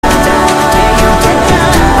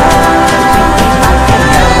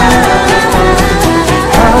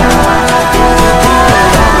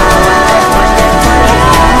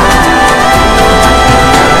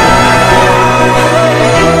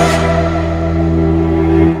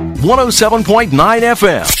107.9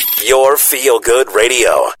 FM. Your feel-good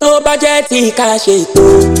radio. Tó bá jẹ́ tí ká ṣe ètò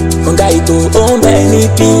ọ̀gá ètò ó ń bẹ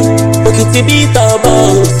níbí òkìtì bí tọ́bọ̀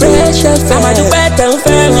Fresh FM àmàdúpẹ́ tẹ̀ ń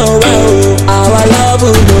fẹ́ràn wa o àwa lọ́bù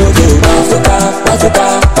lóde pàfùkà pàfùkà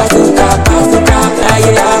pàfùkà pàfùkà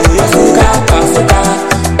ayélujára pàfùkà pàfùkà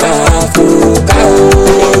pàfùkà o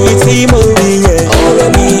èyí tí mo rí yẹn ọ̀rọ̀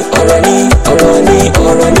ni ọ̀rọ̀ ni ọ̀rọ̀ ni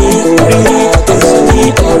ọ̀rọ̀ ni orí ọ̀rọ̀ ni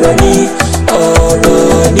ọ̀rọ̀ ni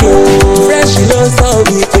ọ̀rọ̀ ni o Fresh ló sọ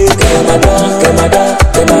wípé kẹ́màdán kẹ́màdán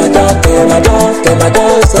kẹ́màdán kẹ́màdán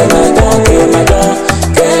kẹ́màdán kẹ́màdán kẹ́màdán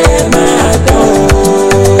kẹ́màdán.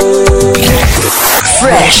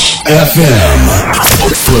 Fresh FM.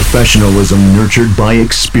 Professionalism nurtured by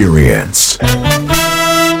experience.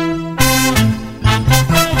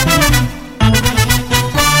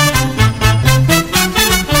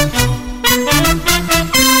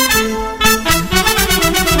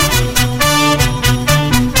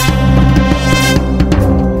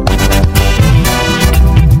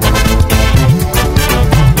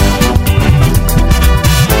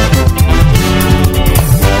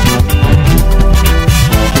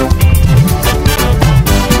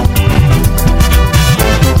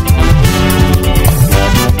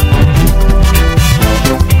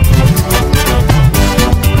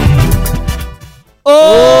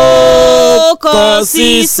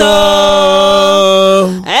 Sísọ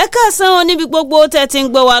ẹ káàsán níbi gbogbo tẹ́ ti ń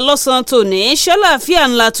gbọ́ wa lọ́sàn-án tòní ṣọ́láfíà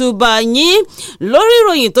ńlá tó bá yín lórí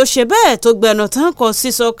ìròyìn tó ṣe bẹ́ẹ̀ tó gbẹnu tán kọ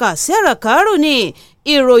sísọ kà sí àràkárò ní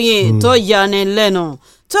ìròyìn tó yani lẹ́nu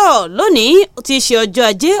tó lónìí ti ṣe ọjọ́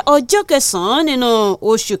ajé ọjọ́ kẹsàn-án nínú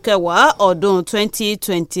oṣù kẹwàá ọdún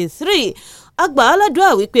 2023 àgbà aládùá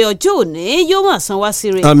wípé ọjọ́ òní yóò máa san wá sí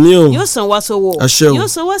rẹ̀ yóò san wá sówó yóò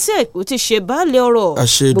san wá sí àìkú tí ṣe baálẹ̀ ọ̀rọ̀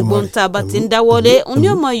gbogbo ń ta bá ti ń dáwọ́lé òní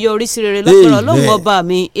ọmọ yọrí sí rere lọ́pọ̀lọ́ ọlọ́run ọba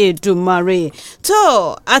mi Èdùmàrè tó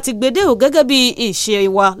àti gbèdé ò gẹ́gẹ́ bí ìṣe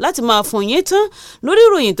wa láti máa fún yín tán lórí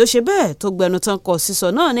ìròyìn tó ṣe bẹ́ẹ̀ tó gbẹnu tán kọ sísọ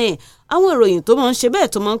náà ni àwọn ìròyìn tó máa ń ṣe bẹ́ẹ̀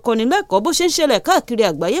tó máa ń kọ́ni lẹ́kọ̀ọ́ bó ṣe ń ṣẹlẹ̀ káàkiri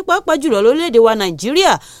àgbáyé pàápàá jùlọ lórílẹ̀‐èdè wa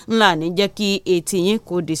Nàìjíríà ńlá ní jẹ́ kí etí yín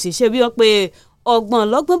kò dì sí ṣe bí wọ́n pé ọgbọ́n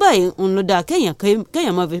lọ́gbọ́n báyìí ń lò dáa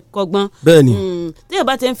kéèyàn máa fi kọ́gbọ́n. bẹ́ẹ̀ni tí yóò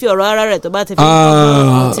bá ti ń fi ọ̀rọ̀ ara rẹ̀ tó bá ti fi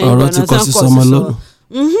kọ́gbọ́n ọ̀rọ̀ ti kọ́ sí sọmọ lọ́rùn.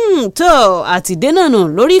 tó àtìdé náà nù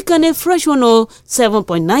lórí ìkànnì Fresh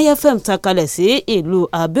 107.9 FM takalẹ̀ sí ìlú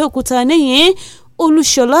Abẹ́òkúta níyìn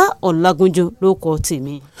Olúṣọlá Ọlágúnjú ló kọ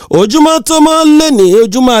tèmi. ojúmọ́ tó mọ́ lé ní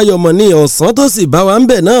ojúmọ́ ayọ̀mọ̀ ní ọ̀sán tó sì bá wa ń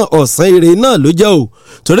bẹ̀ náà ọ̀sán ire náà ló jẹ́ o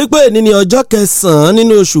torí pé ní ní ọjọ́ kẹsàn-án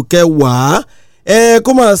nínú oṣù kẹwàá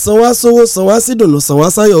kó máa san wá sówó san wá sí dùnú san wá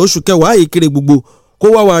sáyọ̀ oṣù kẹwàá yìí kiri gbogbo kó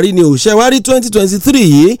wá wá rí ni òṣè wá rí 2023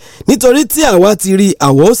 yìí nítorí tí àwa ti rí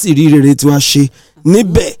àwa ó sì rí rere tí wàá ṣe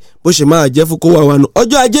níbẹ̀ bó ṣe máa jẹ́ fún kó wá wa nù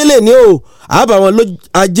ọjọ́ ajé lè ní o àbàwọn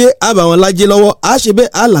ajé àbàwọn lájé lọ́wọ́ á ṣe bẹ́ẹ̀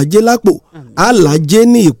àlàjé lápò àlàjé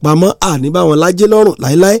ní ìpamọ́ àníbàwọn lájé lọ́rùn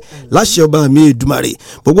láéláé láṣẹ ọba mi Èdùmàrè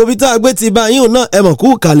gbogbo bí tá a gbé ti bá yín náà ẹ mọ̀ kú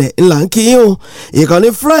kalẹ̀ ńlá ń kí yín o ìkànnì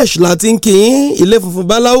Fresh láti ń kí yín ilé funfun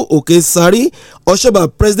báláwo òkè sáré ọ̀ṣọ́bà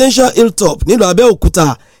presidential hilltop nílùú Abẹ́òkúta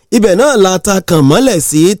ibẹ̀ náà la ta kàn mọ́lẹ̀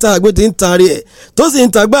sí tá a gbé ti ń taari ẹ̀ tó sì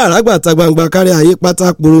ń tagbá àràgbà ta gbangba kárí ayé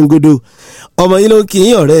pátá porongodo ọmọ yín ló ń kí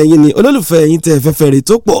yín ọ̀rẹ́ yín ni olólùfẹ́ yín tẹ̀ fẹ́fẹ́ rè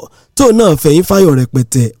tó pọ̀ tó náà fẹ̀yìn fáyọ̀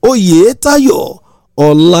rẹpẹtẹ Oyètáyọ̀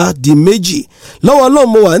Ọládìméjì lọ́wọ́ náà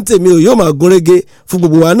mo wà ń tèmi ò yóò máa gúnrégé fún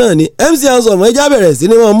gbogbo wa náà ni MC Ansom ẹja bẹ̀rẹ̀ sí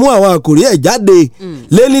ni wọ́n mú àwọn àkòrí ẹ̀ jáde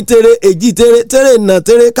lé ní tere èjì tere tere nà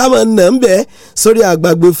tere ká máa nà ń bẹ́ sórí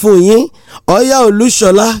àgbàgbé fún yín Ọ̀yá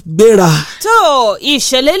Olúṣọlá gbéra. tó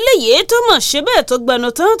ìṣẹ̀lẹ̀ léyè tó mọ̀ ṣe bẹ́ẹ̀ tó gbẹnu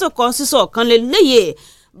tán tó kọ sísọ kan lè léyè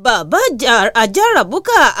bàbá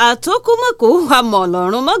àjàràbùkà àtọkùmọ̀kù àmọ̀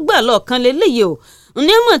ọ̀lọ́run mọ́gbà lọ́ọ̀kan lè léyè o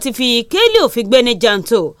ní ọmọ ti fi kéèlì òfin gbẹ́ni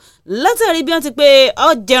jàǹtò látàrí bí wọ́n ti pé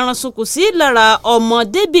ọjẹran sunkún sí lára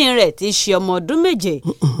ọmọdébìnrin rẹ̀ tí í ṣe ọmọ ọdún 7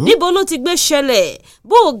 níbo ló ti gbé ṣẹlẹ̀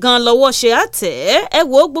bó gan lọ́wọ́ ṣe àtẹ̀ ẹ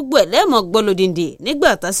wo gbogbo ẹ̀ lẹ́mọ̀ gbọ́lódìndì nígbà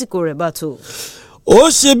tásìkò rẹ̀ bá tó. ó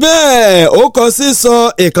ṣe bẹ́ẹ̀ ó kọ sísọ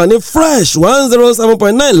ìkànnì Fresh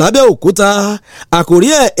 107.9 lábẹ́òkúta àkòrí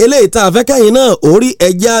ẹ̀ eléyìí tá a fẹ́ kẹ́yìn náà orí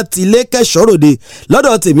ẹja tilé kẹ́sọ̀rọ̀dẹ̀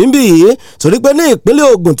lọ́dọ̀ tèmi bì í torí pé ní ìpínlẹ̀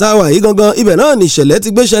Ògùn tá a wà yìí gangan ibẹ̀ náà ní ìṣẹ̀lẹ̀ ti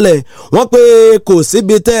gbé ṣẹlẹ̀ wọ́n pé kò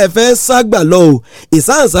síbi tẹ́ ẹ fẹ́ ságbà lọ o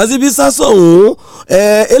ìsáǹsá síbi sásọ̀hún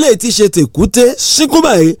eléyìí ti ṣe tèkúté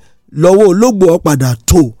síkúbà yìí lọ́wọ́ ológbò ọ̀padà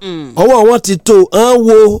tó ọwọ́ wọn ti tó ń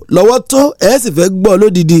wo lọ́wọ́ tó ẹ̀ sì fẹ́ gbọ́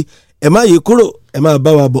lódìdí ẹ má yí kúrò ẹ máa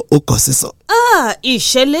bá wa bọ̀ ó kọ sísọ.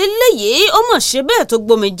 ìṣẹ̀lẹ̀ eléyìí ó mọ̀ ṣe bẹ́ẹ̀ tó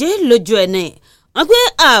gbomijé lójú ẹni wọ́n pé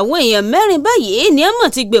àwọn èèyàn 4 báyìí ní àmọ̀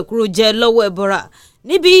ti gbèkúrú jẹ lọ́wọ́ ẹbọra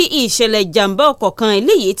níbi ìṣẹ̀lẹ̀ ìjàmbá ọkọ̀ kan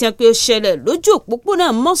eléyìí tí wọ́n pé ó ṣẹlẹ̀ lójú òpópónà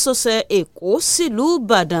mọ́sọ̀ọ̀sẹ̀ Èkó sílùú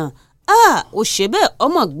Ìbàdàn ó ṣe bẹ́ẹ̀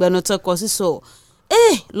ọmọ gbẹnu tán kọ sísọ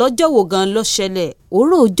lọ́jọ́ wo gan ló ṣẹlẹ̀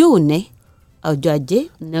òórùn ọjọ́ òní ọjọ́ ajé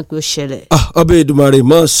ní kò ṣẹlẹ̀. ọbẹ̀ Èdùmàrè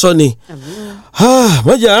mọ́ sọ́ni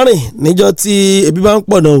mọ́jà rìn níjọ́ tí ebi bá ń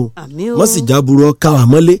pọ̀ náà o mọ́ sì jábúrò káwà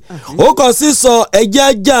mọ́lé ó kọ sísọ ẹjẹ́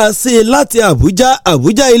ajá sí i láti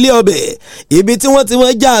Àbújá ilé ọbẹ̀ ibi tí wọ́n ti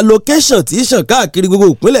wọ́n já location tí í ṣàn káàkiri gbogbo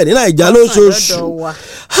ìpínlẹ̀ ní Nàìjíríà lóṣooṣù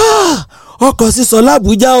ọkọ̀ sísọ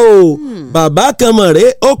l'Àbújá o bàbá kan mọ̀ rẹ́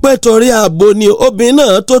ó pẹ́ torí ààbò ni obìnrin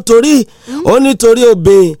náà tó torí ó nítorí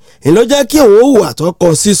obìnrin ìlú jẹ́ kí òun hùwà tó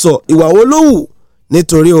kọ̀ sísọ ìwà wo ló wù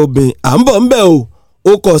nítorí obìnrin à ń bọ̀ ń bẹ̀ o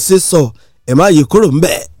ó kọ̀ sísọ ẹ má yí kúrò ń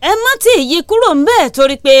bẹ̀. ẹ má tí ì yí kúrò ń bẹ̀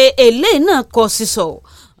torí pé eléyìí náà kọ̀ sísọ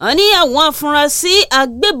wọn ní àwọn afurasí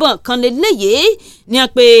agbébọn kan lélẹ́yìí ní a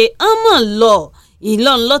pé ọmọ lọ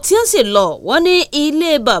ìlọ́nlọ́ tí wọ́n sì lọ wọ́n ní ilé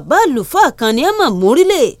bàbá àlùfáà kan ní ọmọ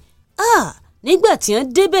mórílẹ̀ nígbà tí wọ́n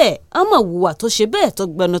débẹ̀ ọmọ wùwà tó ṣe bẹ́ẹ̀ tó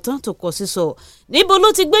gbẹnu tán tó kọ sísọ níbo ló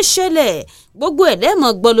ti gbé ṣẹlẹ̀ gbogbo ẹ̀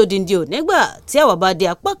lẹ́mọ̀ gbọ́ lódìndín ò nígbà tí àwa bá dé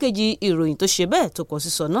apá kejì ìròyìn tó ṣe bẹ́ẹ̀ tó kọ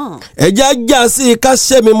sísọ náà. ẹja já sí i ká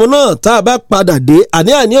ṣẹ́ mímu náà tá a bá padà dé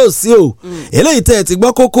àní ò sí o eléyìí tẹ́ ẹ ti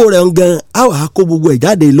gbọ́ kókó rẹ̀ ń gan àwa á kó gbogbo ẹ̀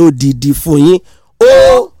jáde lódìdí fún yín ó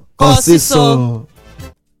kọ sísọ.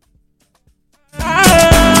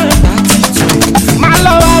 má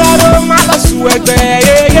lọ wàrà má lọ sùn ẹgbẹ́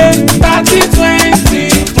yeye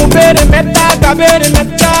 30-20 mo béèrè mẹ́ta gba béèrè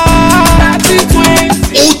mẹ́ta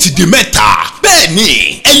 30-20. ó ti di mẹ́ta bẹ́ẹ̀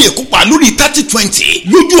ni ẹ lè kópa lórí 30-20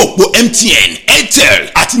 lójú òpó MTN Airtel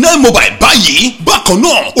àti 9mobile báyìí bákan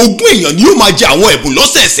náà 20 èèyàn ni yóò máa jẹ àwọn ẹ̀bùn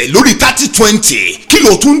lọ́sẹ̀ẹ̀sẹ̀ lórí 30-20 kí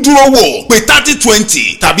ló tún dúró wò pé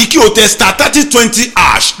 30-20 tàbí kí o tẹ star 30-20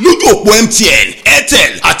 hash lójú òpó MTN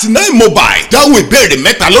Airtel àti 9mobile dáhùn ìbéèrè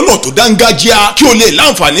mẹ́ta lọ́nà tó dáńgájíá kí o lè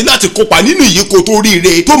láǹfààní láti kópa nínú ìyíkoto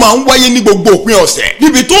oríire tó máa ń wáyé ní gbogbo òpin ọ̀sẹ̀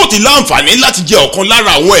níbi tó ti láǹfààní láti jẹ ọ̀kan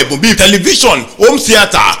lára àwọn ẹ̀bùn bíi tẹlifíṣọ̀n home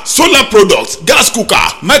theatre solar products gas cooker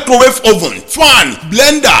microwave oven fan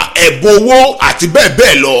blender ẹ̀bùn owó àti bẹ́ẹ̀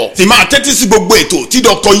bẹ́ẹ̀ lọ tí máa tẹ́tí sí gbogbo ètò tí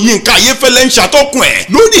Dr. Yinka Ayéfẹ́lẹ́ ń ṣàtọ́kùn ẹ̀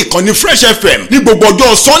lórí ìkànnì Fresh FM ní gbogbo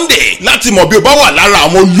ọjọ́ Sunday láti mọ̀ bí o bá wà lára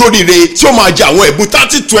àwọn olóríire tí ó máa jẹ àwọn ẹ̀bùn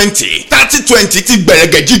 30-20 ti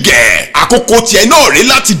gbẹ̀rẹ̀gẹ̀ jígẹ̀ àkókò tiẹ̀ náà rí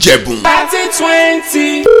láti jẹ̀bùn.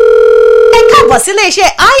 30-20. ẹ káàbọ̀ sílé iṣẹ́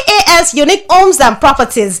IAS Unique Homes and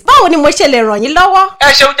Properties báwo ni mo ṣe lè ràn yín lọ́wọ́.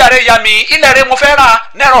 ẹ ṣeun jàre ìyá mi ilẹ̀ rẹ mo fẹ́ ra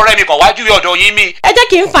nẹ́rọ̀ rẹ mi kàn wájú ọ̀dọ̀ yín mi. ẹ jẹ́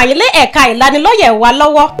kí n fà yín lé ẹ̀ka ìlanilọ́yẹ̀ wa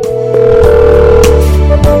lọ́wọ́.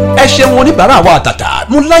 ẹ ṣeun oníbàárà wa àtàtà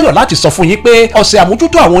mo láyọ̀ láti sọ fún yín pé ọ̀sẹ̀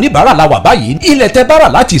àmójútó àwọn oníbàárà la wà báyìí ilẹ̀ tẹ́ bá rà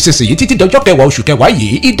láti ìsinsìnyí títí dọjọ́ 10 oṣù kẹwàá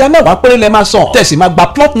yìí ìdá 10 péré lẹ máa san tẹ̀sí máa gba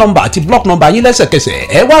plot number àti block number yín lẹ́sẹ̀kẹsẹ̀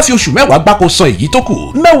ẹ wá fi oṣù 10 gbáko san èyí tó kù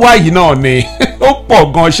 10 yìí náà ni ó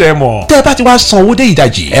pọ̀ gan ṣe mọ̀. tẹ́ bá ti wá san owó dé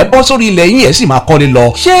ìdajì ẹ bọ́ sórí ilẹ̀ yín ẹ sì máa kọ́lé lọ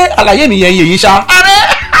ṣé àlàyé mi yẹn yé yín ṣá.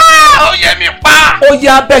 ó yẹ mi pa. ó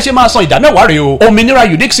yá bẹ́ẹ̀ ṣe máa san ìdá 10 rẹ̀ o òmìnira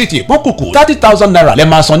Unique City pọ́kùkù 30,000 naira lẹ́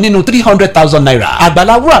máa san nínú 300,000 naira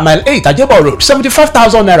àgbàlá wúrà mile 8 Ajẹ́bọ̀ road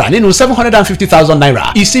 75,000 naira nínú 750,000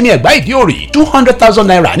 naira ìsinmi ẹ̀gbá ìdíòrì 200,000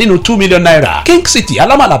 naira nínú 2 million naira King City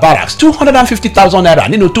Alamala Barracks 250,000 naira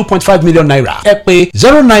nínú 2.5 million naira ẹ pè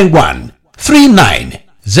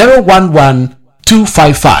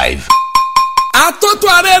 09139011255. Àtótó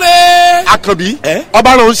arére. Àkànbí.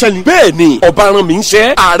 Ọba rán ṣẹ́ ni. Bẹ́ẹ̀ni, ọba rán mi ń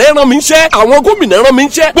ṣẹ́. Ààrẹ rán mi ń ṣẹ́. Àwọn gómìnà rán mi ń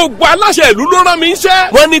ṣẹ́. Gbogbo aláṣẹ ìlú ló rán mi ń ṣẹ́.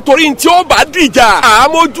 Wọ́n nítorí tí ó bá dìjà.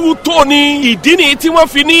 Àmójú tó ni. Ìdí ni tí wọ́n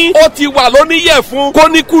fi ní. Ó ti wà lóníyẹ̀ fún. Kó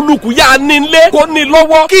ní kúlùkù yá ní ilé. Kó ní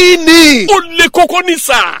lọ́wọ́. Kí ni? Ó lè kókó ní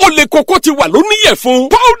sà. Ó lè kókó ti wà lóníyẹ̀ fún.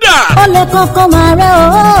 Powder. Ó lè kókó máa rẹ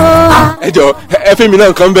o. Ẹ jọ ẹ fẹ́ mi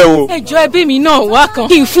náà kan bẹ́ẹ̀ o. Ẹ jọ ẹbí mi náà wá kan.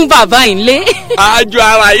 Kí n fún bàbá yìí lé. Àjọ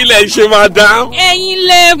ara ilẹ̀ ṣe máa dá. Ẹ̀yin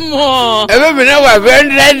lẹ mọ̀. ẹbí mi náà wà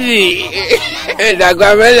fẹ́ńdẹ́ẹ̀dì ìdàgbà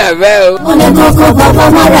mẹ́lá bẹ́ẹ̀ o. ó lè kókó bàbá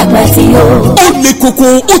má rẹpẹ́ sí o. ó lè kókó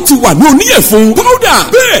ó ti wà ní oníyẹ̀fun powder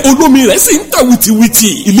bẹ́ẹ̀ olómi rẹ̀ sì ń ta wìtìwìtì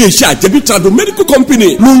iléeṣẹ́ àjẹbí trado medical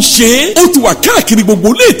company ló ń ṣe é ó ti wà káàkiri gbogbo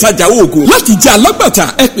ilé ìtajà oògùn láti jẹ́ alágbàtà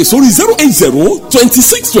ẹ pè sórí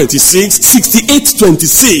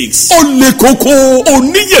 080-2626-6826 ó lè kókó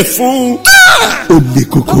oníyẹ̀fun ó lè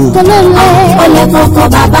kókó. ó lè kókó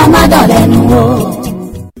bàbá má dọ̀rẹ́ nu o.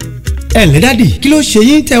 ẹ ǹlẹ́ dádì kí ló ṣe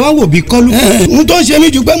yín tẹ wá wò bí kọ́lù. n tó ń ṣe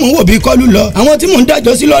mí ju pé mò ń wò bí kọ́lù lọ àwọn tí mò ń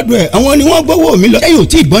dájọ́ sí lọ́dọ̀ ẹ̀ àwọn ni wọ́n gbówó mi lọ. ẹ̀yin ò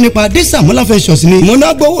tí ì gbọ́ nípa Desamola Ventures ni. mo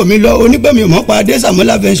ná gbówó mi lọ onígbẹ̀mí ò mọ̀ pa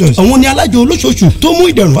Desamola Ventures. àwọn ni alájọ olóṣooṣù tó mú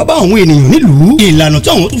ìdẹ̀rùn wá bá àwọn ènìyàn nílùú. ìlànà tí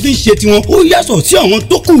àwọn tó fi ń ṣe tiwọn ó yàtọ̀ sí àwọn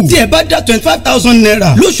tó kù. tí ẹ bá dá 25,000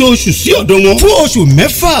 naira lóṣooṣù sí ọ̀dọ̀ wọn fún oṣù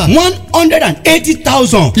mẹ́fà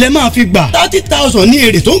 180,000 lẹ máa fi gbà 30,000 ní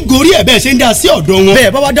èrè tó ń gorí ẹ̀ bẹ́ẹ̀ ṣe ń dá sí ọ̀dọ̀ wọn.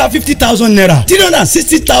 bẹ́ẹ̀ bá wá dá 50,000 naira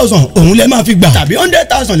 360,000 òun lẹ máa fi gbà tàbí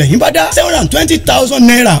 100,000 lẹ́yìn bá dá 720,000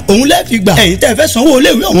 naira òun lẹ fi gbà. ẹ̀yin tẹ́ fẹ́ sanwó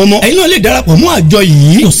iléèwé àwọn ọmọ ẹ̀yin náà lè darapọ̀ mọ́ àjọ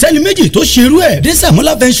yìí. kò sẹ́ni méjì tó ṣerú ẹ̀.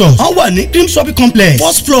 Desamola Ventures wọ́n wà ní Cream Shopping Complex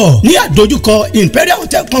first floor ní àdójúkọ Imperial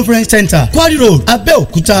Hotel Conference Center Quarry Road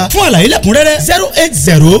Abẹ́òkúta. fún àlàyé lẹ́kùnrẹ́rẹ́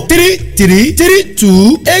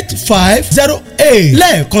 08033328508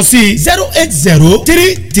 lẹ́ẹ̀kan sí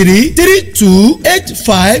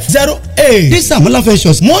 08033328508. Desamola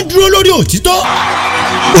Ventures wọ́n dúró lórí òtítọ́.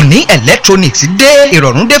 Òní electronics dé,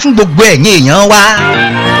 ìrọ̀rùn dé fún gbogbo ẹ̀yin èèyàn wa.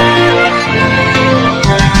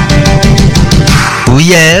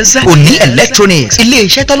 Yes, Òní electronics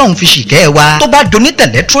ilé-iṣẹ́ tọ́lọ́hún fi ṣìkẹ́ wa tó bá donate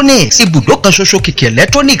electronics ibùdó kan ṣoṣo kìkì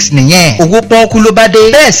electronics nìyẹn owó pọ́ọ́kú ló bá dé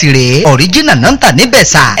bẹ́ẹ̀ sì rèé original náà ń tà níbẹ̀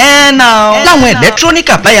sà. láwọn electronic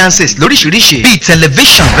appliances lóríṣiríṣi bíi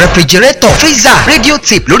television refrigerator freezer radio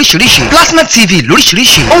tape lóríṣiríṣi plasma tv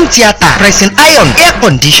lóríṣiríṣi home theatre pressing iron air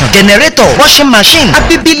condition generator washing machine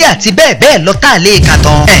abibili àti bẹ́ẹ̀ bẹ́ẹ̀ lọ tá a lè kà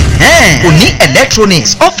tán. Òní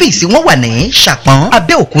electronics ọ́fíìsì wọn wà ní Ṣàpọ́n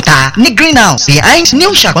Abẹ́òkúta ní greenhouse behind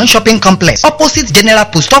New Ṣàpọ́n shopping complex opposite general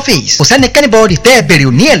post office. kò sẹ́ni kẹ́nìbọ̀dì tẹ́ ẹ bèrè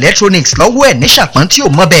Òní electronics lọ́wọ́ ẹ̀ ní Ṣàpọ́n tí ò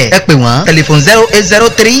mọ̀ bẹ́ẹ̀ ẹ pè wọ́n tẹlifon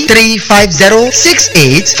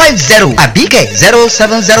 08033506850 àbíkẹ́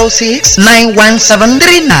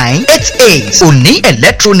 0706917398. Òní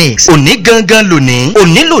electronics òní gangan lónìí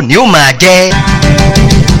òní lónìí ó máa jẹ́.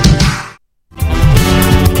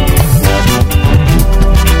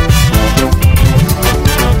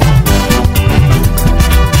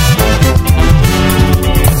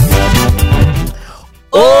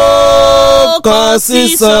 Kọ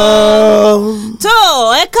sísọ. tó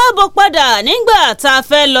ẹ káàbọ̀ padà nígbà tá a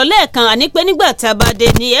fẹ́ lọ lẹ́ẹ̀kan àní pé nígbà tá a bá dé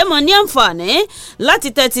ni ẹ mọ̀ ní àǹfààní láti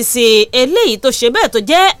tẹ́tí sí eléyìí tó ṣe bẹ́ẹ̀ tó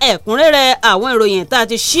jẹ́ ẹ̀kúnrẹ́rẹ́ àwọn ìròyìn tá a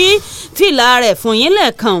ti ṣí fìlà rẹ̀ fún yín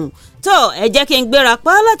lẹ́ẹ̀kan. tó ẹ jẹ́ kí n gbéra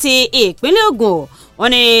pa láti ìpínlẹ̀ Ògùn.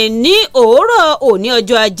 wọ́n ní òwúrọ̀ òní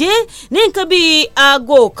ọjọ́ ajé ní nǹkan bíi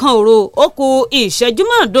aago kan òru ó kù ìṣẹ́jú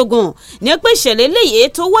márùndógún ní pé ìṣẹ̀lẹ̀ eléyìí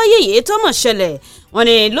tó wáyé yìí tó mọ̀ ṣẹlẹ̀. wọ́n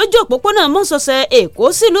ní lójú òpópónà mọ́sọ̀ọ̀sẹ̀ Èkó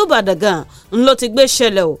sílùú Ìbàdàn gan ńlọ ti gbé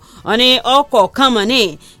ṣẹlẹ̀ o. wọ́n ní ọkọ̀ kan mọ̀ ní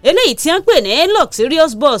eléyìí tí wọ́n pè ní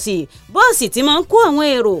luxurious bọ́ọ̀sì tí máa ń kó àwọn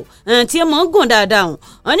èrò tí wọ́n máa ń gùn dáadáa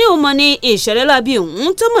wọ́n ní òun mọ̀ ní ìṣẹ̀lẹ̀ lábí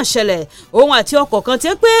òun tó mọ̀ ṣẹlẹ̀ òun àti ọkọ̀ kan tí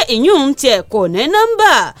pé ìyún tiẹ̀ kò ní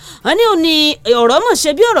nọ́mbà. wọ́n ní òun ní ọ̀rọ̀ mọ̀ ṣe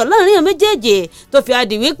bí ọ̀rọ̀ láàrin àwọn méjèèjì tó fi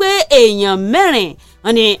adì wípé èèyàn mẹ́rin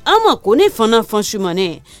wọ́n ní àmọ́ kò ní fọnṣumọ̀ ni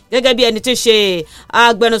gẹ́gẹ́ bí ẹni tó ṣe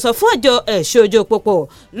agbẹnusọ fún àjọ ẹ̀ṣọ́ ojú pópó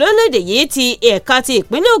lórílẹ̀‐èdè yìí ti ẹ̀ka ti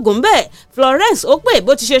ìpínlẹ̀ Ògùn bẹ́ẹ̀ Florence ó pè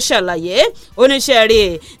bó ti ṣe ṣàlàyé oníṣẹ́ rí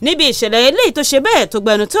níbi ìṣẹ̀lẹ̀ eléyìí tó ṣe bẹ́ẹ̀ tó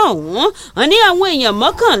gbẹnu tán ọ̀hún wọ́n ní àwọn èèyàn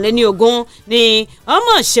 21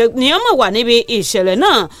 ni ọmọ wà níbi ìṣẹ̀lẹ̀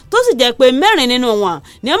náà tó sì jẹ́ pé 4 nínú wọn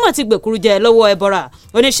ni ọmọ ti gbèkúrú jẹ lọ́wọ́ ẹbọra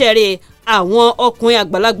oníṣẹ́ rí àwọn ọkùnrin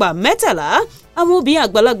àgbàlagbà 13 àwọn obìnrin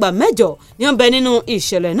àgbàlagbà 8 ni wọ́n bẹ nínú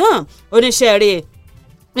ìṣẹ̀lẹ̀ náà oníṣẹ́ rí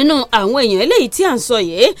nínú àwọn èèyàn eléyìí tí à ń sọ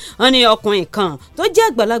yìí wọ́n ní ọkùnrin kan tó jẹ́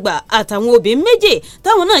àgbàlagbà àtàwọn obìnrin méjì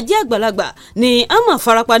táwọn náà jẹ́ àgbàlagbà ni a máa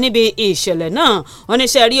farapa níbi ìṣẹ̀lẹ̀ náà. wọ́n ní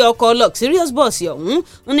ṣe rí ọkọ̀ luxurious bus ọ̀hún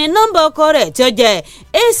wọ́n ní nọ́mbà ọkọ̀ rẹ̀ tí ó jẹ́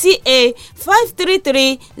ACA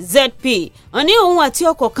 533ZP wọ́n ní òun àti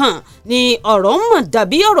ọkọ̀ kan ni ọ̀rọ̀ ń mọ̀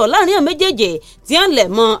dàbí ọ̀rọ̀ láàrin àwọn méjèèjì tí wọ́n lẹ̀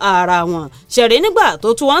mọ́ ara wọn. ṣẹ̀rí nígbà tó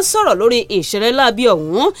tún wọ́n sọ̀rọ̀ lórí ìṣẹ̀lẹ̀ láabi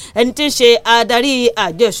ọ̀hún ẹni tí ń ṣe adarí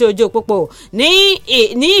àjọ ẹ̀ṣọ́ ojú pópó ní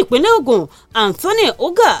ìpínlẹ̀ Ògùn Anthony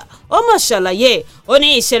Oga ó mọ̀ ṣàlàyé ó ní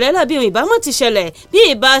ìṣẹ̀lẹ̀ lábí ohun ìbámu ti ṣẹlẹ̀ bí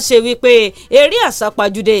ìbá ṣe wípé eré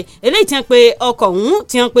àsápajúdé eléyìí tí wọ́n pe ọkọ̀ ọ̀hún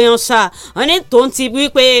tí wọ́n pe wọ́n ṣá wọ́n ní tó ń ti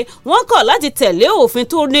wípé wọ́n kọ̀ láti tẹ̀lé òfin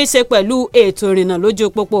tó ní í ṣe pẹ̀lú ètò ìrìnnà lójú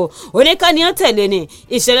pópó oníkànnìyàn tẹ̀lé ni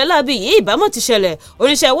ìṣẹ̀lẹ̀ lábí yìí ìbámu ti ṣẹlẹ̀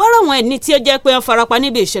oníṣẹ́ wàrà wọn ẹni tí ó jẹ́ pé wọ́n farapa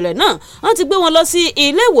níbi ìṣẹ̀lẹ̀ náà wọ́n ti gbé wọn lọ sí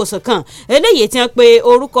ilé ìwòsàn kan eléyìí tí wọ́n pe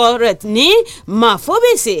orúkọ rẹ̀ ní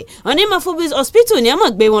Mafobis wọ́n ní Mafobis hospital ni wọ́n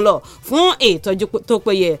mọ̀ gbé wọn lọ fún ìtọ́jú tó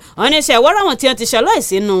péye wọ́n ní ṣe àwárà wọn tí wọ́n ti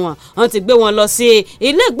ṣaláìsí nínú wọn wọ́n ti gbé wọn lọ sí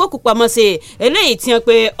ilé ìgbókùpamọ́sí eléyìí tí wọ́n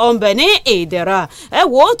pe ọ̀nbẹ ní Ìdẹ̀ra ẹ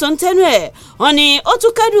wò ó tó ń tẹ́nu ẹ̀ wọ́n ní ó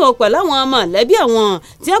tún kẹ́dùn ó pẹ̀lú àwọn mọ̀lẹ́bí àwọn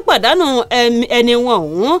tí wọ́n pàdánù ẹni wọn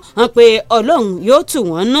ọ̀hún wọ́n pe Ọlọ́run yóò tù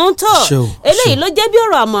wọ́n nú tọ̀ eléyìí ló jẹ́ bí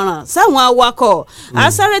ọ̀rọ̀ àmọ̀ràn sáwọn awakọ̀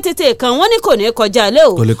asáré tètè kan wọ́n ní kò ní kọjá lé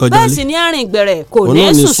o bẹ́ẹ̀ sì ní àrìn gbẹ̀rẹ̀ kò ní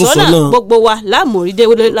sùn sọ́nà gbogbo wa lámòrídé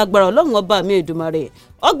lágbára Ọlọ́run ọba mi Èdùmàrè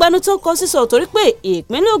ọgbẹnu tó kọ sísọ torí pé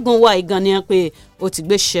ìpínlẹ̀ Ògùn wa ìgan ni pé ó ti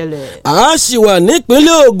gbé ṣẹlẹ̀. a ṣì wà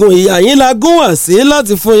nípínlẹ̀ Ògùn ìyá yín la gún wá sí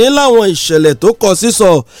láti fún yín láwọn ìṣẹ̀lẹ̀ tó kọ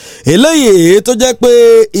sísọ eléyìí tó jẹ́ pé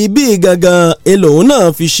ibi gangan elòun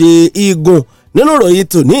náà fi ṣe igun nínú ìròyìn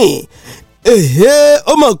tòní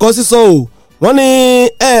ó mọ̀ kọ sísọ o wọ́n ní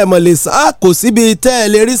ẹ mọ̀ lè sá kò síbi tẹ́ ẹ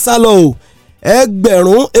lè rí sá lọ o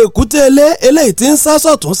ẹgbẹ̀rún èkúté eléyìí tí ń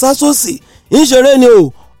sásọ̀tún sásòsì ń ṣeré ni o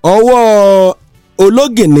ọwọ́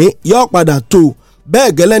ológìnní yóò padà tó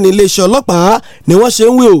bẹ́ẹ̀ gẹ́lẹ́ ní iléeṣẹ́ ọlọ́pàá ni wọ́n ṣe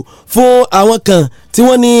ń wí o fún àwọn kan tí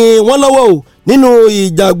wọ́n ní wọ́n lọ́wọ́ o nínú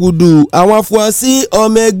ìjàgùdù àwọn afurasí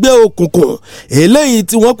ọmọ ẹgbẹ́ òkùnkùn eléyìí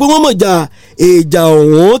tí wọ́n pé wọ́n mọ̀ jà ìjà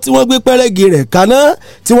ọ̀hún tí wọ́n gbé pẹ́rẹ́gì rẹ̀ kaná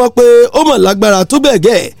tí wọ́n pé ó mọ̀ lágbára tó bẹ́ẹ̀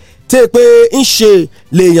gẹ́ tí pé ń ṣe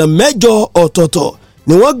lèèyàn 8 ọ̀tọ̀ọ̀tọ̀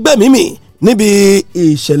ni wọ́n gbẹ̀mí mì níbi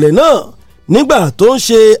ìṣẹ̀lẹ̀ náà nígbà tó ń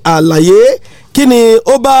ṣe àlàyé kí ni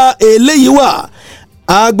ó bá eléyìí wà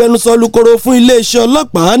agbẹnusọ olùkóró fún iléeṣẹ́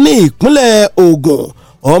ọlọ́pàá ní ìpínlẹ̀ Ògùn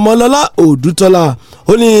Ọmọlọ́lá Òdútọ́lá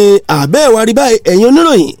ó ní àbẹ́ ìwárí báyìí ẹ̀yin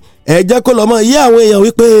oníròyìn ẹ jẹ́ kó lọ́mọ yé àwọn èèyàn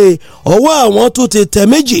wípé ọwọ́ àwọn tó ti tẹ̀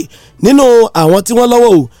méjì nínú àwọn tí wọ́n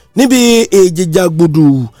lọ́wọ́ o níbi ìjìjàgbùdù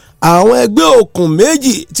àwọn ẹgbẹ́ òkùn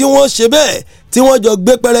méjì tí wọ́n ṣe bẹ́ẹ̀ tí wọ́n jọ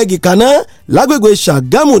gbé pẹ́rẹ́gì kaná lágbègbè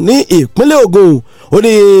Ṣàgámù ní ìpínlẹ̀ Ògùn ó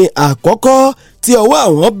ní àkọ́kọ́ tí ọwọ́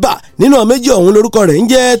àwọn bà nínú àwọn méjì ọ̀hún lórúkọ rẹ̀ ń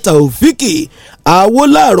jẹ́ Taofiki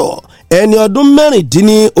Awólàrọ̀ ẹni ọdún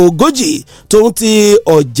 36 tóun ti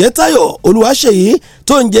Ọ̀jẹ́táyọ̀ Olúwaṣèyí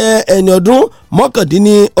tó ń jẹ́ ẹni ọdún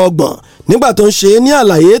 29 nígbà tó ń ṣe ní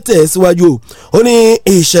àlàyé tẹ̀síwájú ó ní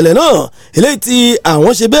ìṣẹ̀lẹ̀ náà eléyìí tí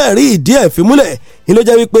àwọn ṣe bẹ́ẹ̀ rí ìdí ẹ̀ fi múlẹ̀ ní ló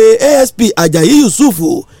jẹ́ wípé ASP Ajayi Yusuf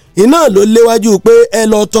iná ló léwájú pé ẹ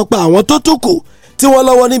lọ tọpa àwọn tó tó kù tí wọ́n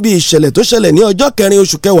lọ́wọ́ níbi ìṣẹ̀lẹ̀ tó ṣẹlẹ̀ ní ọjọ́ 4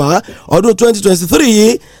 oṣù kẹwàá ọdún 2023 yìí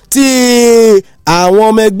tí àwọn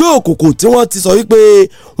ọmọ ẹgbẹ́ òkùnkùn tí wọ́n ti sọ wípé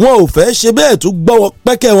wọn ò fẹ́ ṣe bẹ́ẹ̀ tó gbọ́ wọn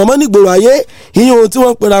pẹ́kẹ́ wọn mọ́ nígboro ayé ìyẹn tí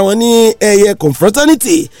wọ́n pera wọn ní ẹyẹ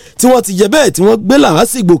confraternity tí wọ́n ti jẹ bẹ́ẹ̀ tí wọ́n gbé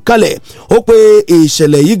làásìgbò kalẹ̀ ó pé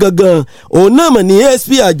ìṣẹ̀lẹ̀ yìí gangan òun náà mọ̀ ní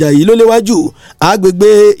ASP Ajayi ló léwájú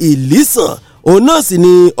agbègbè Ìlísàn òun náà sì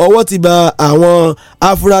ni ọwọ́ ti ba àwọn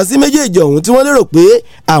afurasí méjèèjì ọ̀hún tí wọ́n lérò pé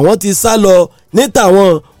àwọn ti sá lọ ní tàwọn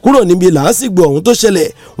kúrò níbi làásìgbò ọ̀hún tó ṣẹlẹ̀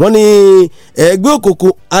wọ́n ní ẹgbẹ́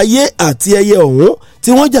òkùnkùn ayé àti ẹyẹ ọ̀hún tí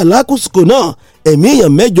wọ́n jà lákòókò náà ẹ̀mí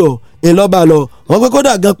èèyàn 8 ńlọ́ba lọ wọ́n pé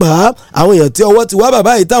kódà gan pa àwọn èèyàn tí ọwọ́ ti wá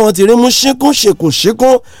bàbá yìí táwọn ti rí mú ṣíkún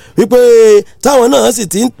ṣèkùn wípé táwọn náà sì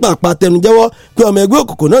ti ń pàpà tẹnujẹ́wọ́ pé ọmọ ẹgbẹ́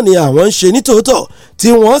òkùnkùn náà ni àwọn ń ṣe nítòótọ́ tí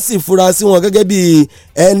wọ́n sì fura sí wọn gẹ́gẹ́ bí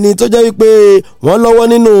ẹni tó jẹ́ wípé wọ́n lọ́wọ́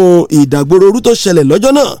nínú ìdàgbòrò orú tó ṣẹlẹ̀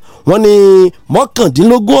lọ́jọ́ náà wọ́n ní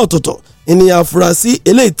 19 ọ̀tọ̀ọ̀tọ̀ ìní àfúrásì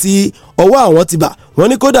eléyìí tí ọwọ́ àwọn ti bà wọ́n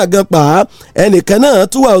ní kódà gan pa ẹnìkan náà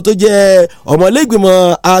tún wà tó jẹ́ ọmọlẹ́gbìmọ̀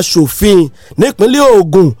aṣòfin nípínlẹ̀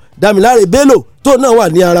Ògùn Dámiláre Bello tó náà wà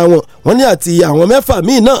ní ara wọn wọ́n ní àti àwọn 6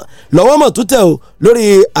 míì náà lọ́wọ́ mọ̀ tó tẹ̀ o lórí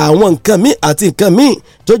àwọn nǹkan míì àti nǹkan míì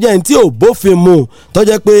tó jẹ́ ní tí ò bófin mu tó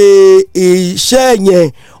jẹ́ pé iṣẹ́ yẹn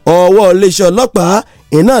ọwọ́ iléeṣẹ́ ọlọ́pàá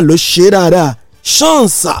iná ló ṣe dáadáa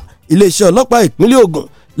ṣọ́ǹsà iléeṣẹ́ ọlọ́pàá ìpínlẹ̀ Ògùn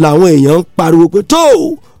làwọn èèyàn ń pariwo pé tó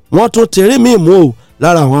wọ́n tún tẹ̀rí míì mú o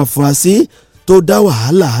lára àwọn afurasí tó dá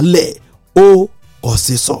wàhálà lẹ̀ ó kọ́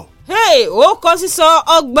sísọ. ó kọ́ sísọ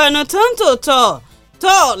ọgbẹ̀nù tó ń tòótọ́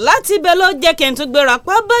tó láti ibẹ̀ ló jẹ́ kí n tún gbéra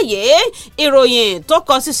pa báyìí ìròyìn tó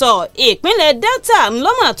kọ́ sísọ ìpínlẹ̀ Delta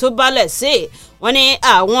ńlọ́mà tó balẹ̀ sí wọ́n ní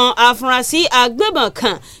àwọn afurasí agbébọn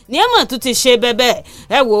kan ní ẹ̀mọ̀ tó ti ṣe bẹ́bẹ́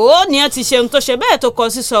ẹ wò ó ní ẹ ti ṣe ohun tó ṣe bẹ́ẹ̀ tó kọ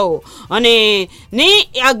sísọ o wọ́n ní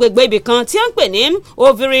agbègbè ibì kan tí wọ́n ń pè ní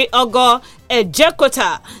Oviri Ọgọ Ẹ̀jẹ̀kọ̀tà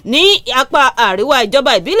ní apá àríwá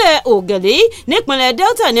ìjọba ìbílẹ̀ Ògèlè nípínlẹ̀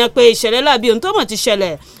Delta ní pé ìṣẹ̀lẹ̀ láabi ohun tó mọ̀ ti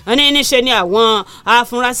ṣẹlẹ̀ wọ́n ní níṣe ni àwọn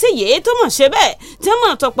afurasí yìí tó mọ̀ ṣe bẹ́ẹ̀ tí wọ́n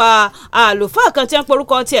mọ̀ tọpa àlùfáà kan tí wọ́n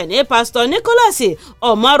porúkọ tiẹ̀ ní Pásítọ̀ Nicholas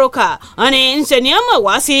Omaroka wọ́n ní níṣe ni wọ́n mọ̀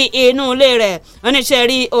wá sí inú ilé rẹ̀ wọ́n ní ṣe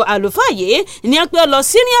rí àlùfáà yìí ní wọ́n pé lọ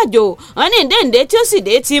sírìn àjò wọ́n ní ìdéǹdé tí ó sì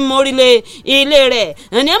dé ti mórílé ilé rẹ̀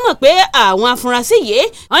wọ́n ní wọ́n mọ̀ pé àwọn afurasí yìí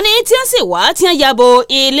wọ́n ní tí wọ́n sì wá tí wọ́n yabo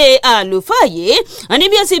ilé àlùfáà yìí wọ́n ní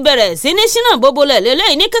bí ó ti bẹ̀rẹ̀ sí ní ṣínà bóbolẹ̀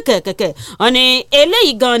lélẹ́yìn ní kẹ̀kẹ̀kẹ̀kẹ̀ wọ́n ní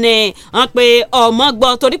eléyìí gan ni wọ́n pe ọmọ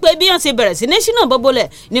gbọ́ torí pé bí wọ́n ti bẹ̀rẹ̀ sí ní ṣínà bóbolẹ̀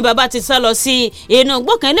ni bàbá ti sá lọ sí inú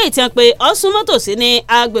gbọ̀ngàn eléyìí tí wọ́n pe ọ̀sùn mọ́tò sí ní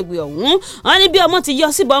agbègbè ọ̀hún wọ́n ní bí ọmọ ti yọ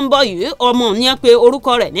sí bọ́ńbọ́ yìí ọmọ ní wọ́n pe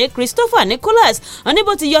orúkọ rẹ̀ ní Christopher Nicholas wọ́n ní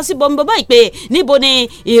bó ti yọ sí bọ́ńbọ́ báyìí pé níbo ni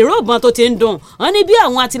ìró ìbọn tó ti ń dùn wọ́n ní bí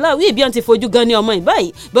àwọn àtìláwí ìbí wọn ti fojú gan ni ọmọ yìí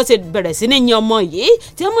báyìí bó ti bẹ̀rẹ̀ sí ní yan ọmọ yìí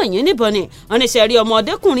tí ọmọ yìí níbọn ni wọ́n ní sẹ́rí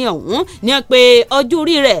ọmọdékùnrin ọ̀hún ní wọ́n pe ọjọ́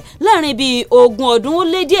orí rẹ̀ láàrin bíi 20 ọdún ó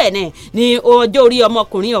lé díẹ̀ ní ọjọ́ orí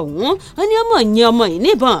ọmọkùnrin ọ̀hún wọ́n ní ọmọ yẹn ọmọ yìí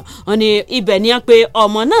níbọn wọ́n ní ibẹ̀ ni wọ́n pe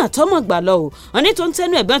ọmọ náà tọ́mọ̀ gbà lọ o wọ́n ní tó ń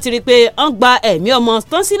tẹnu ẹ̀gbọ́n ti rí i pé wọ́n gba ẹ̀mí ọmọ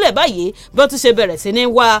tán sílẹ̀ báyìí bó tún ṣe bẹ̀rẹ̀ sí ní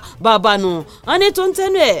wá bàbá nù wọ́n ní tó ń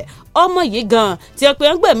tẹnu ẹ̀ ọmọ yìí gan tí ẹ pé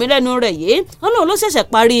ń gbẹ̀mí lẹ́nu rẹ̀ yìí wọ́n lòun ló ṣẹ̀ṣẹ̀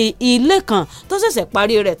parí ilé kan tó ṣẹ̀ṣẹ̀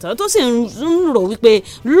parí rẹ̀ tán tó sì ń rò wípé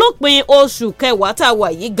lópin oṣù kẹwàá tá a wà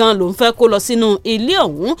yìí gan lòun fẹ́ kó lọ sínú ilé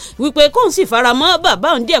ọ̀hún wípé kóun sì fara mọ́ bàbá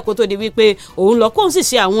òun díẹ̀ kó tó di wípé òun lọ kóun sì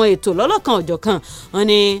ṣe àwọn ètò lọ́lọ́kan ọ̀jọ̀kan wọn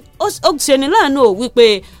ni ó ṣe ní láàánú ò wípé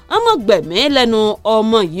ọmọ gbẹ̀mí lẹ́nu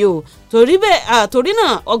ọmọ yìí o torí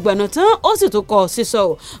náà ọgbẹ̀nù tán ó sì tún kọ sísọ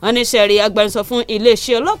o oníṣẹ́rí agbẹnusọ fún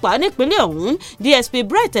iléeṣẹ́ ọlọ́pàá nípínlẹ̀ ọ̀hún DSP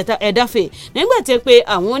Bright Edafe nígbà tí pé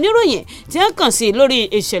àwọn oníròyìn tí wọ́n kàn sí lórí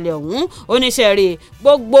ìṣẹ̀lẹ̀ ọ̀hún oníṣẹ́rí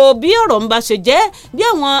gbogbo bí ọ̀rọ̀ ń bá ṣe jẹ́ bí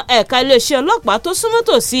àwọn ẹ̀ka iléeṣẹ́ ọlọ́pàá tó súnmọ́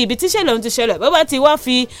tòsí ibi tíṣẹ̀lẹ̀ ọ̀hún ti ṣẹlẹ̀ bàbá ti wá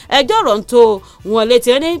fi ẹjọ́ ọ̀rọ̀ ń tó wọn létí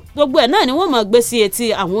ẹni gbogbo ẹ̀ náà ni wọ́n máa gbé sí etí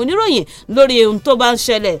àwọn oníròyìn lórí ohun tó bá ń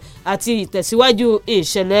ṣẹlẹ̀ àti ìtẹ̀síwájú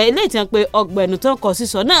ìṣẹ̀lẹ̀ ilé ìtàn pé ọgbẹ̀nù tán kọ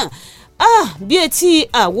sísọ náà bí etí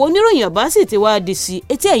àwọn oníròyìn ọba sì ti wá di sí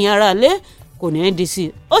etí ẹ̀yin ara lé kò ní í di sí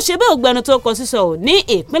ó ṣe bẹ́ẹ̀ ọgbẹ̀nù tó kọ sísọ ò ní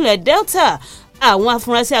ìpínlẹ̀ Delta àwọn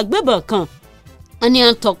afurasí agbébọn kan wọ́n ní à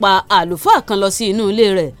ń tọpa àlùfáà kan lọ sí inú ilé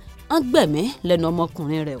rẹ̀ wọ́n gbẹ̀mí lẹ́nu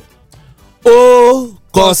ọmọkùnrin rẹ̀ ó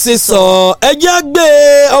kọ sísọ ẹjẹ gbé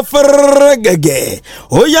ọfẹrẹ gẹgẹ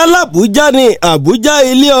ó yá làbújá ní àbújá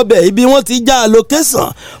ilé ọbẹ̀ ibi wọ́n ti já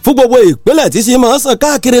lókẹsàn fún gbogbo ìpínlẹ̀ tí sì máa ń sàn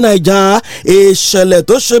káàkiri nàìjà ìṣẹ̀lẹ̀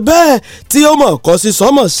tó ṣe bẹ́ẹ̀ tí ó mọ̀ kọ sísọ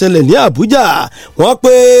mọ̀ ṣẹlẹ̀ ní àbújá wọ́n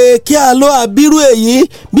pé kí a lọ abirú èyí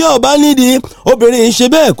bí ọba nídìí obìnrin ń ṣe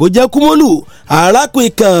bẹ́ẹ̀ kó jẹ́ kúmọ́lù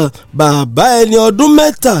arákùnrin kan bàbá ẹni ọdún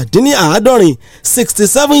mẹ́tàdínláàádọ́rin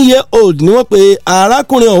 67-year-old ni wọ́n pe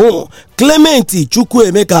arákùnrin ọ̀hún Clement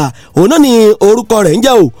Chukwuemeka òun náà ni orúkọ rẹ̀ ń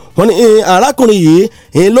jẹ́ o wọ́n ní arákùnrin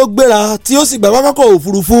yìí ló gbéra tí ó sì gba pápákọ̀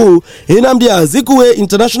òfurufú Nnamdi Azikiwe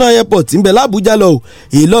International Airport ń bẹ l'Àbújá lọ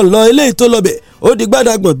ìlọ́nlọ́ eléyìí tó lọ́bẹ̀ ó di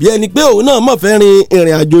gbádàgbọ̀n bí ẹni pé òun náà mọ̀ fẹ́ rin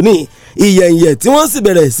ìrìn àjò ní ìyẹ̀yẹ̀ tí wọ́n sì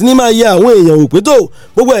bẹ̀rẹ̀ sí ní máa yẹ àwọn èèyàn òpé tó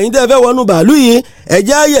gbogbo ẹ̀yin tẹ́ fẹ́ wọnú bàálù yìí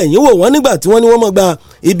ẹ̀jẹ̀ ayẹ̀yìn wò wọ́n nígbà tí wọ́n ní wọ́n mọ̀ gba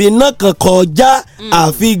ibi iná kan kọjá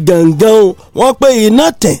àfi gangan wọ́n pé iná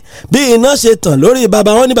tẹ̀ bí iná ṣe tàn lórí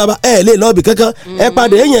baba wọn ní baba ẹ lè lọ́ọ̀bì kankan ẹ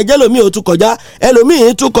padà èèyàn jẹ́ lómi ò tún kọjá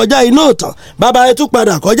ẹlòmíì tún kọjá iná ò tàn baba ẹ tún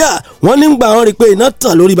padà kọjá wọ́n nígbà wọn rí i pé iná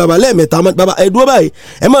tàn lórí baba lẹ́ẹ̀mẹ́ta baba ẹ dúró báyìí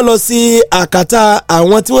ẹ má lọ sí àkàtà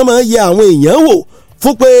àwọn tí wọ́n máa ń yẹ àwọn èèyàn wò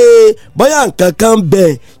fún pé bóyá nǹkan kan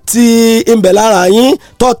bẹ̀ tí ń bẹ lára yín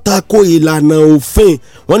tó tako ìlànà òfin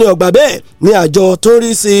wọ́n ní ọgbà bẹ́ẹ̀ ní àjọ tó ń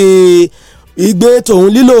rí sí ìgbé tòun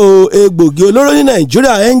lílo egbògi olóró ní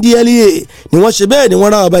Nàìjíríà NDLEA ni wọ́n ṣe bẹ́ẹ̀ ni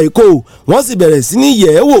wọ́n ra ọba ìkó wọ́n sì bẹ̀rẹ̀ sí ní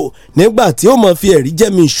yẹ̀ ẹ́ wò nígbà tí ó mọ̀ fi ẹ̀rí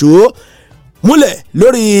jẹ́mi ìṣó múlẹ̀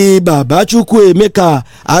lórí bàbá Chukwuemeka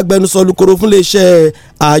agbẹnusọ olùkóró fún iléeṣẹ́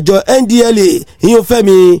àjọ NDLEA ìyún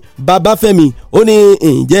Fẹ́mi Babafẹ́mi ó ní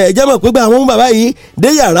ǹjẹ́ ẹjẹ́ mọ̀ pé gba àwọn bàbá yìí dé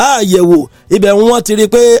yàrá àyẹ̀wò ibẹ̀ wọ́n ti rí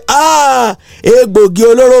i pé egbògi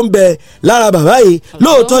olóró ń bẹ lára bàbá yìí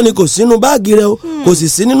lóòótọ́ ni kò sínú báàgì rẹ̀ o kò sì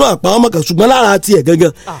sí nínú àpá ọmọ kan ṣùgbọ́n lára tiẹ̀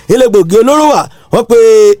gangan ilé egbògi olóró wà wọ́n pe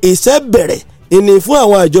iṣẹ́ bẹ̀rẹ̀ ìní fún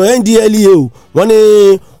àwọn àjọ NDLEA o wọ́n ní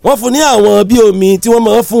wọ́n fún ní àwọn bí omi tí wọ́n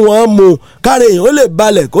máa fún wọn mu káre èèyàn ó lè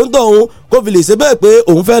balẹ̀ kó ń tọ̀ òun kó fi lè ṣe bẹ́ẹ̀ pé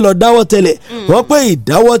òun fẹ́ lọ dáwọ́ tẹ̀lẹ̀ wọ́n pé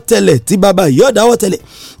ìdáwọ́ tẹ̀lẹ̀ tí bàbá yìí ó dáwọ́ tẹ̀lẹ̀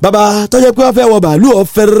bàbá tó jẹ́ pé wọ́n fẹ́ wọ bàálù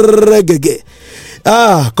ọ̀fẹ́rẹ́ gẹ̀gẹ̀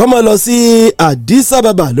kọ́mọ lọ sí Addis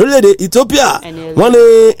Ababa lórílẹ̀‐èdè Ethiopia wọ́n ní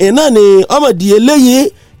iná ni ọmọdé eléyìí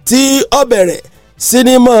tí ó bẹ̀rẹ̀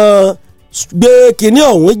sinimá gbé kinní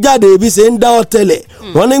ọ̀hún jáde bí ṣe ń dáwọ́ tẹ̀lẹ̀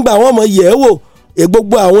wọ́n nígbà wọ́n mọ̀ yẹ̀ ẹ́ wò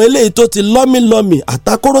gbogbo àwọn eléyìí tó ti lọ́mìlọ́mì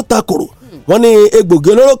àtakórótakòrò wọ́n ní egbògi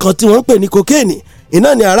olóró kan tí wọ́n ń pè ní kokéènì iná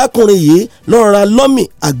ni arákùnrin yìí lọ́ọ́ ra lọ́mì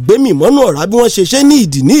àgbémì mọ́nú ọ̀rá bí wọ́n ṣe ṣe ní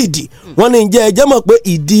ìdí wọ́n ní jẹ́ ẹjẹ́ mọ̀ pé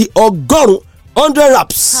ìdí 100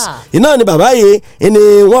 raps iná ni bàbá yìí ni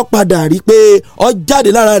wọ́n padà rí pé ó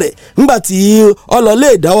jáde lára rẹ̀ nígbà tí ọlọ́lé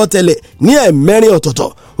ìdáwọ́ tẹ̀lẹ̀ ní ẹ̀mẹ́rin ọ̀tọ̀ọ̀tọ̀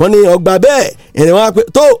wọ́n ní ọgbà bẹ́ẹ̀ ẹ̀rìn wọn pé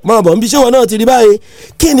tó mọ̀ bọ̀ ń bí ṣé wọn náà ti rí báyìí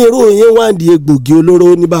kí ni irú yẹn wá ń di egbògi olóró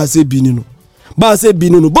ní bá a ṣe bí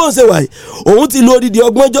nínú bó ń ṣe wáyé òun ti lo odidi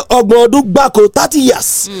ọgbọ̀n ọdún gbáko 30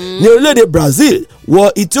 years ní orílẹ̀-èdè Brazil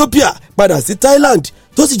wọ Ethiopia padà sí Thailand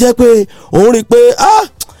tó sì jẹ́ pé òun rí i pé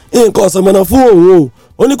nǹkan ọ̀sánmọ́nà fún òun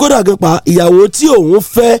ó ní kódà gan pa ìyàwó tí òun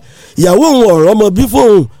fẹ́ ìyàwó òun ọ̀rọ̀ ọmọ bí fún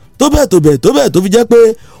òun tó bẹ́ẹ̀ tó fi jẹ́ pé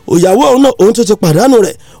ìyàwó òun náà òun tó ti pàdánù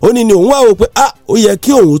rẹ̀ ó ní ni òun wá wò pé ó yẹ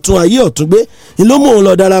kí òun tún ayé ọ̀tún gbé ni ló mú òun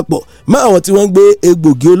lọ darapọ̀ mọ́ àwọn tí wọ́n ń gbé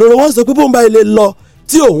egbògi olóró wọ́n sọ pé bóun bá ilé lọ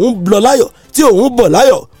tí òun lọ láyọ̀ tí òun bọ̀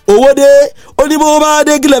láyọ̀ owó dé ó ní bó bá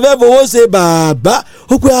dé kílẹ̀ fẹ́ fowó ṣe bàbá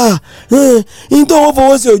ó pé ní tó wọ́n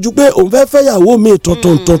fowó ṣe ojú pé òun fẹ́ fẹ́yàwó mi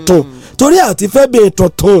tuntun torí àti fẹ́ bẹ́ẹ̀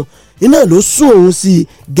tuntun iná ló sún òun sí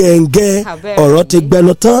gẹ̀ǹgẹ̀ ọ̀rọ̀ ti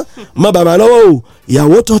gbẹnu tán mọ́ bàbá lọ́wọ́ o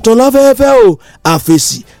ìyàwó tuntun lọ́fẹ́ẹ́fẹ́ o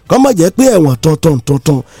àfẹ̀sì kọ́mọ̀ jẹ́ pé ẹ̀wọ̀n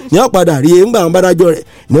tuntun ní ọ̀padà rí ńgbà wọn bádájọ́ rẹ̀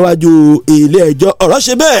níwájú ilé ẹjọ́ ọ̀rọ̀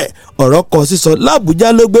ṣe bẹ́ẹ̀ ọ̀rọ̀ kọ sísọ l'Àbújá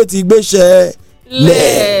ló gbé ti gbéṣẹ́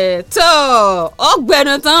lẹ́ẹ̀tọ́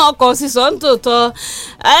ọgbẹ̀nu tán ọkọ̀ sísọ ń tòótọ́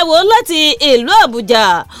ẹ wò láti ìlú Àbújá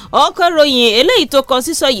ọkọ̀ ròyìn eléyìí tó kọ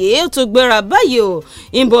sísọ yìí ó tún gbéra báyìí o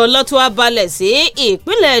ìbò lọ́tún abalẹ̀ sí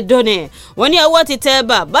ìpínlẹ̀ Edo ni wọ́n ní ọwọ́ ti tẹ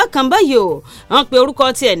bàbá kan báyìí o wọ́n pe orúkọ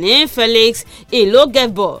tiẹ̀ ní Felix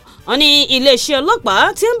Ilogebo wọ́n ní iléeṣẹ́ ọlọ́pàá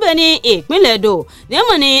tí ń bẹ ní ìpínlẹ̀ Edo ní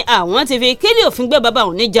ọmọ ni àwọn ti fi kélé òfin gbé bàbá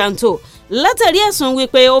òun ní janto látàrí ẹ̀sùn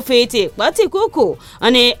wípé ó fi ti ìpátìkúkù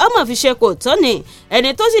àní ọmọ fi ṣe kò tọ́ ni ẹni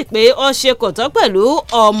tó sì pé ó ṣe kò tọ́ pẹ̀lú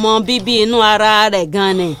ọmọ bíbí inú ara rẹ̀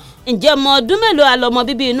gan ni ǹjẹ́ ọmọ ọdún mélòó alọ́mọ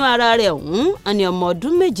bíbí inú ara rẹ̀ ọ̀hún àní ọmọ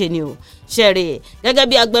ọdún 7 ni o ṣẹ̀rì gẹ́gẹ́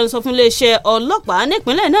bí agbẹnusọ fún iléeṣẹ́ ọlọ́pàá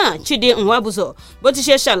nípínlẹ̀ náà Chidi Nwabuso bó ti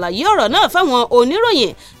ṣe ṣàlàyé ọ̀rọ̀ náà fáwọn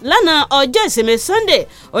oníròyìn lánàá ọjọ́ ìsinmi Sunday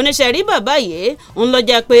oníṣẹ́rí bàbá yìí ń lọ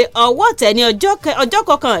jẹ́ pé ọwọ́ tẹ̀ ní ọjọ́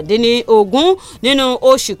 19 nínú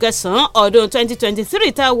oṣù kẹsàn-án ọdún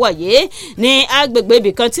 2023 tá a wà yìí ní agbègbè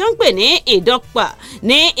ibìkan tí wọ́n ń pè ní Ìdọ́pà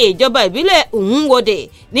ní ìjọba ìbílẹ̀ Nwode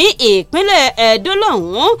ní ìpínlẹ̀ Edo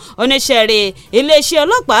lọ́hùn-ún oníṣẹ́rí iléeṣẹ́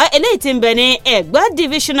ọlọ́pàá eléyìí tí ń bẹ ní Ẹ̀gbá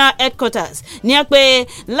Divisional Headquarters ní a pé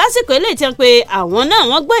lásìkò eléyìí tí wọ́n pe àwọn náà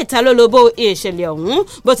wọ́n gbọ́ ìtalólobó ìṣẹ̀lẹ̀ ọ̀hún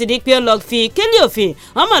bó ti di pé ó lọ fi kélé òfin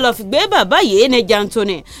wọ́n máa lọ fi gbé bàbá yìí ní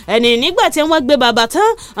jantoni ẹni nígbà tí wọ́n gbé bàbá tán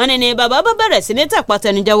wọ́n ní bàbá bá bẹ̀rẹ̀ sí ní tàpá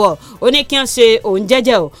tẹnujẹ́wọ́ ó ní kí wọ́n ṣe òun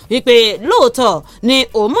jẹ́jẹ́ o wípé lóòótọ́ ni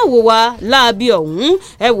òun mọ̀ wò wá láabi ọ̀hún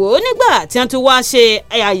ẹ wò ó nígbà tí wọ́n tún wá ṣe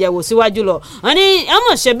àyẹ̀wò síwájú lọ wọ́n ní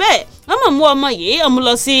àmọ̀ ṣe bẹ́ẹ̀ wọ́n mọ̀ mú ọmọ yìí ọmọ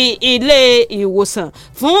lọ sí ilé ìwòsàn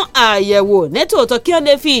fún àyẹ̀wò nítòótọ́ kí wọ́n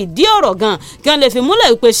lè fi ìdí ọ̀rọ̀ gan kí wọ́n lè fi múlẹ̀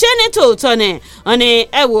wípé ṣé nítòótọ́ ni wọ́n ní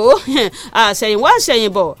ẹ wò ó àṣẹ̀yìnwá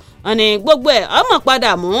àṣẹ̀yìnbọ̀ wọ́n ní gbogbo ẹ̀ ọmọ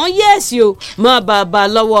padà mú yẹ́ẹ̀sì o mọ́ bàbá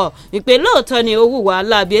lọ́wọ́ wípé lóòótọ́ ni ó wùwà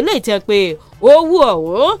láabi eléyìí tẹ́ pé owó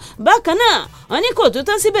ọ̀hún bákan náà wọ́n ní kò tún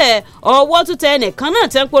tán síbẹ̀ ọwọ́ tún tẹ ẹnìkan náà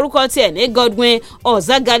tẹ́ ń porúkọ tiẹ̀ ní Godwin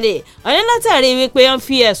Ọ̀zágalè wọ́n ní látàrí wípé wọ́n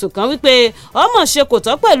fi ẹ̀sùn kan wípé ọmọ ṣe kò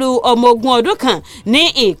tọ́ pẹ̀lú ọmọ ogun ọdún kan ní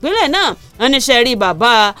ìpínlẹ̀ náà wọ́n ní ṣe rí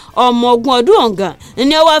bàbá ọmọ ogun ọdún ọ̀gàn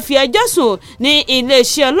ni ó wá fi ẹjọ́ sùn ní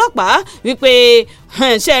iléeṣẹ́ ọlọ́pàá wípé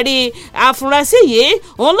ṣe rí àfúrásì yìí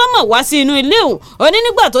òun ló mọ̀ wá sí inú ilé òun ó ní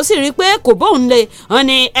nígbà tó sì rí pé kò bóun lé wọ́n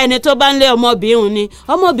ní ẹni tó bá ń lé ọmọbìnrin ni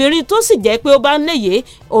ọmọbìnrin tó sì jẹ́ pé ó bá ń lé yìí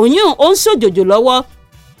òun ó ń ṣòjòjò lọ́wọ́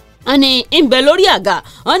wọ́n ní ìbẹ̀ lórí àga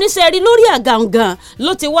wọ́n ní sẹ́ẹ̀rí lórí àga gan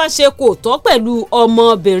ló ti wá ṣe kò tọ́ pẹ̀lú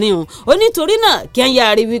ọmọbìnrin òun ó nítorí náà kí wọ́n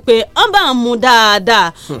yára rí wípé wọ́n bá ń mú dáadáa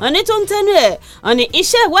wọ́n ní tó ń tẹ́nu ẹ̀ wọ́n ní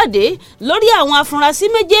iṣẹ́ ìwádìí lórí àwọn afurasí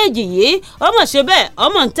méjèèjì yìí ọmọ ṣe bẹ́ẹ̀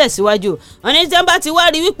ọmọ ń tẹ̀síwájú wọ́n ní tí wọ́n bá ti wá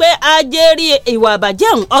rí wípé ajẹ́rí ìwà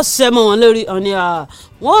àbàjẹ́ ọ̀sẹ̀ mọ́ wọn lórí wọ́n ní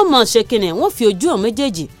wọ́n mọ̀ ṣe kíni wọ́n fi ojú àwọn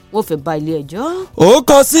méjèèjì wọ́n fẹ́ ba ilé ẹjọ́. ó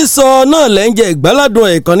kọ sísọ náà lẹ́ńjẹ̀ ìgbáládùn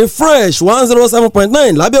ìkànnì fresh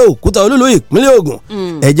 107.9 lábẹ́òkúta olúlo ìpínlẹ̀ Ògùn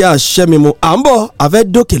ẹ̀jẹ̀ àṣẹmímu à ń bọ̀ àfẹ́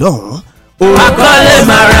dókè lọ́hùn-ún. akọ́lé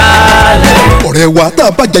mara lẹ̀. ọ̀rẹ́ wa tá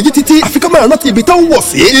a bá jayé títí àfi ká máa rántí ibi tó ń wọ̀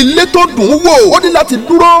sí. ilé tó dùn ún wò ó ní láti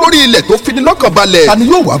dúró lórí ilẹ̀ tó fini lọ́kàn balẹ̀. ta ni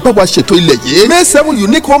yóò wá bá wa ṣètò ilẹ̀ yìí. May 7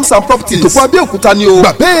 unique homes and properties tòfó Abẹ́òkúta ni o.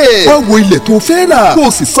 gbà bẹ́ẹ̀ wá wo ilẹ̀ tó fẹ́ rà kó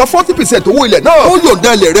o sì san 40% owó ilẹ̀ náà. ó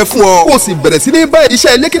yọ̀ǹda ilẹ̀ rẹ fún ọ kó o sì bẹ̀rẹ̀ sí ní bá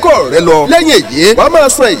iṣẹ́ ilé kíkọ́ rẹ lọ. lẹ́yìn èyí wàá máa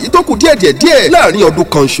san èyí tó kù díẹ̀ láàrin ọdún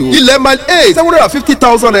kan ṣo. ilẹ̀ mile 8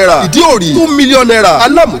 750,000 naira. ìdí òrì 2 million naira.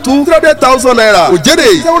 alámùtú 300,000 naira.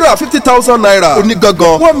 òjèrè 750,000 naira.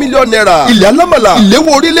 onígangan 1 million naira. ilẹ̀ alámàlà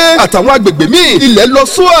ìléwọ́ orílẹ̀ àtàwọn agbègbè míì. ilẹ̀ lọ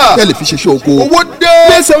sùà tẹ́lẹ̀ fi ṣiṣẹ́ oko. owó dé.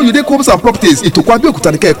 May 7 unique homes and properties ìtòkọ́ Abẹ́òkúta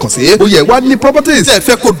ni kẹ́ ẹ̀ kàn sí. ó yẹ wá ní properties. ẹ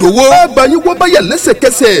fẹ́ kó dòwó. àgbáyé wọ́n bá yà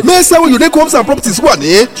lẹ́sẹ̀kẹsẹ̀. May 7 unique homes and properties wà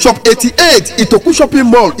ní shop 88 ìtòkú shopping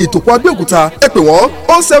mall ìtòkú Abẹ́òkúta. ẹ pè wọ́n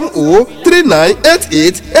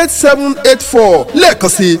 07039888784 lẹ́ẹ̀kan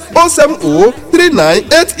sí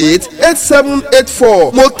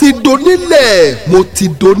 07039888784. mo ti donílẹ̀ mo ti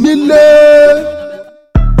donílẹ̀.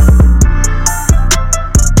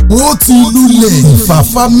 ó ti lulẹ̀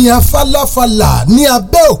ìfàfàmìà falafala ní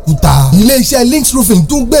Abẹ́òkúta iléeṣẹ́ Links Roofing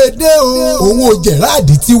tún gbé e dé o owó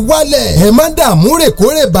jẹ̀ráàdì ti wálẹ̀ ẹ má dààmú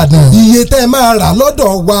rèkórè Ìbàdàn iye tẹ́ ẹ máa rà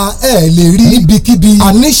lọ́dọ̀ wa ẹ lè rí níbikíbi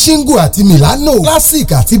àní shingle àti Milano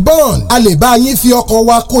classic àti bond a lè bá yín fi ọkọ̀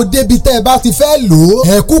wa kó débi tẹ́ ẹ bá ti fẹ́ lò ó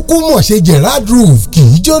ẹ kúkú mọ̀ ṣe Gerard roof kì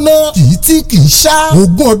í jóná kì í tí kì í ṣá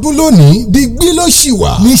 20 ọdún lónìí digbí ló ṣì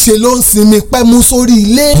wà níṣẹ́ ló ń sinmi pẹ́mú sórí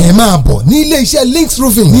ilé ẹ máa bọ̀ ní iléeṣẹ́ Links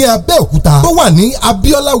Roofing ní ní Abẹ́òkúta tó wà ní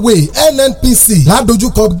Abiola Way NNPC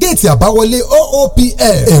ládojúkọ géètì àbáwọlé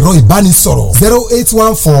OOPL. ẹ̀rọ ìbánisọ̀rọ̀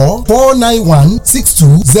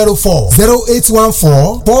 08144916204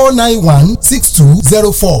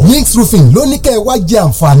 08144916204. Links Roofing ló ní kẹ́ ẹ wá jẹ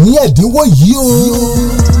àǹfààní ẹ̀dínwó yìí o.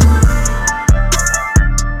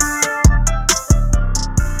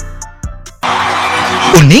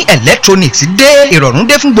 Òní electronics dé, ìrọ̀rùn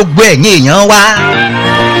dé fún gbogbo ẹ̀yin èèyàn wa.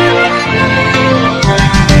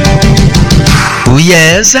 Oh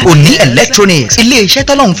yes, Òní electronics ilé-iṣẹ́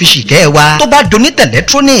tọ́lọ́run fi ṣìkẹ́ wa tó bá donate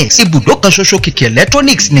electronics ibùdó kan ṣoṣo kìkì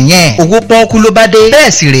electronics nìyẹn. Owó pọ́ọ́kú ló bá dé,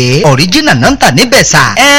 bẹ́ẹ̀ sì rèé original náà ń tà níbẹ̀ sà.